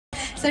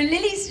So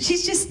Lily's,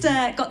 she's just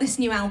got this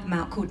new album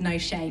out called No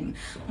Shame.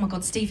 Oh my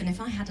God, Stephen,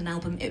 if I had an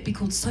album, it would be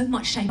called So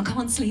Much Shame I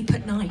Can't Sleep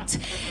at Night.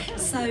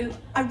 So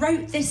I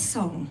wrote this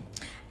song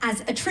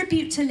as a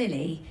tribute to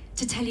Lily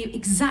to tell you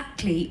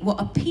exactly what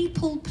a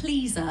people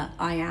pleaser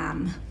I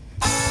am.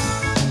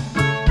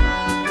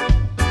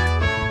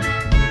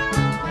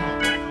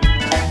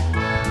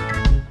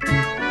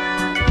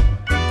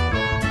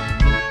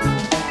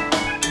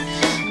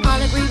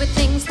 I'll agree with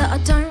things that I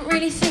don't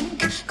really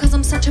think, 'cause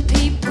I'm such a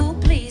people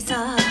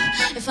pleaser.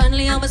 If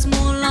only I was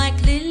more like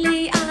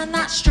Lily Allen,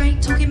 that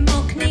straight-talking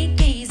Mockney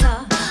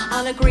geezer.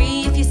 I'll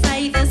agree if you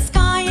say the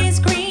sky is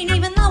green,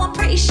 even though I'm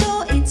pretty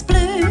sure it's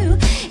blue.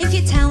 If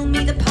you tell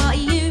me the party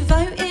you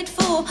voted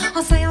for,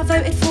 I'll say I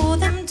voted for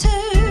them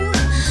too.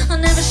 I'll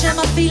never share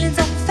my feelings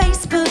on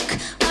Facebook,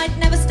 I'd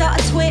never start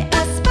a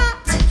Twitter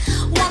spat.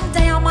 One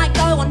day I might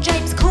go on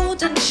James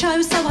Corden's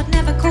show, so I'd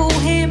never call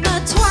him a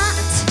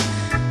twat.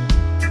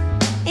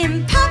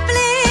 In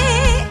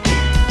public,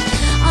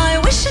 I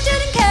wish I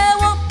didn't care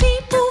what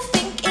people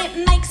think,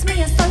 it makes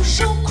me a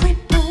social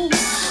cripple.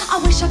 I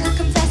wish I could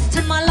confess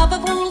to my love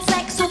of oral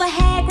sex or the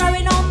hair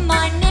growing on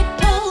my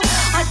nipple.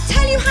 I'd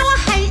tell you how I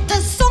hate the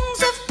songs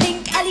of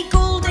Pink, Ellie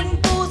Goulding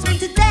bores me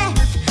to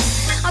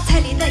death. I'll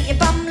tell you that your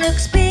bum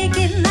looks big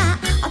in that,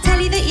 I'll tell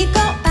you that you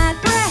got bad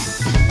breath.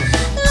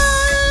 La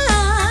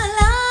la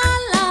la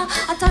la,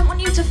 I don't want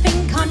you to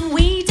think I'm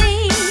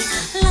weedy.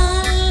 La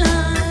la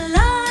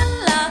la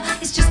la,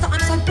 it's just that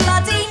I'm so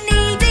bloody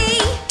needy.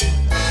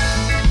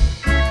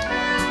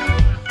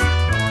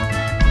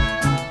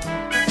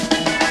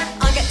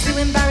 I get too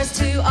embarrassed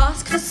to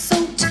ask for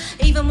salt,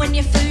 even when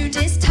your food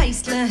is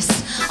tasteless.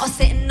 I'll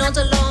sit and nod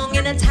along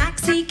in a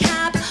taxi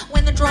cab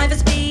when the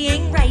driver's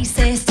being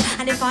racist.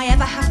 And if I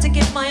ever have to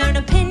give my own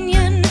opinion,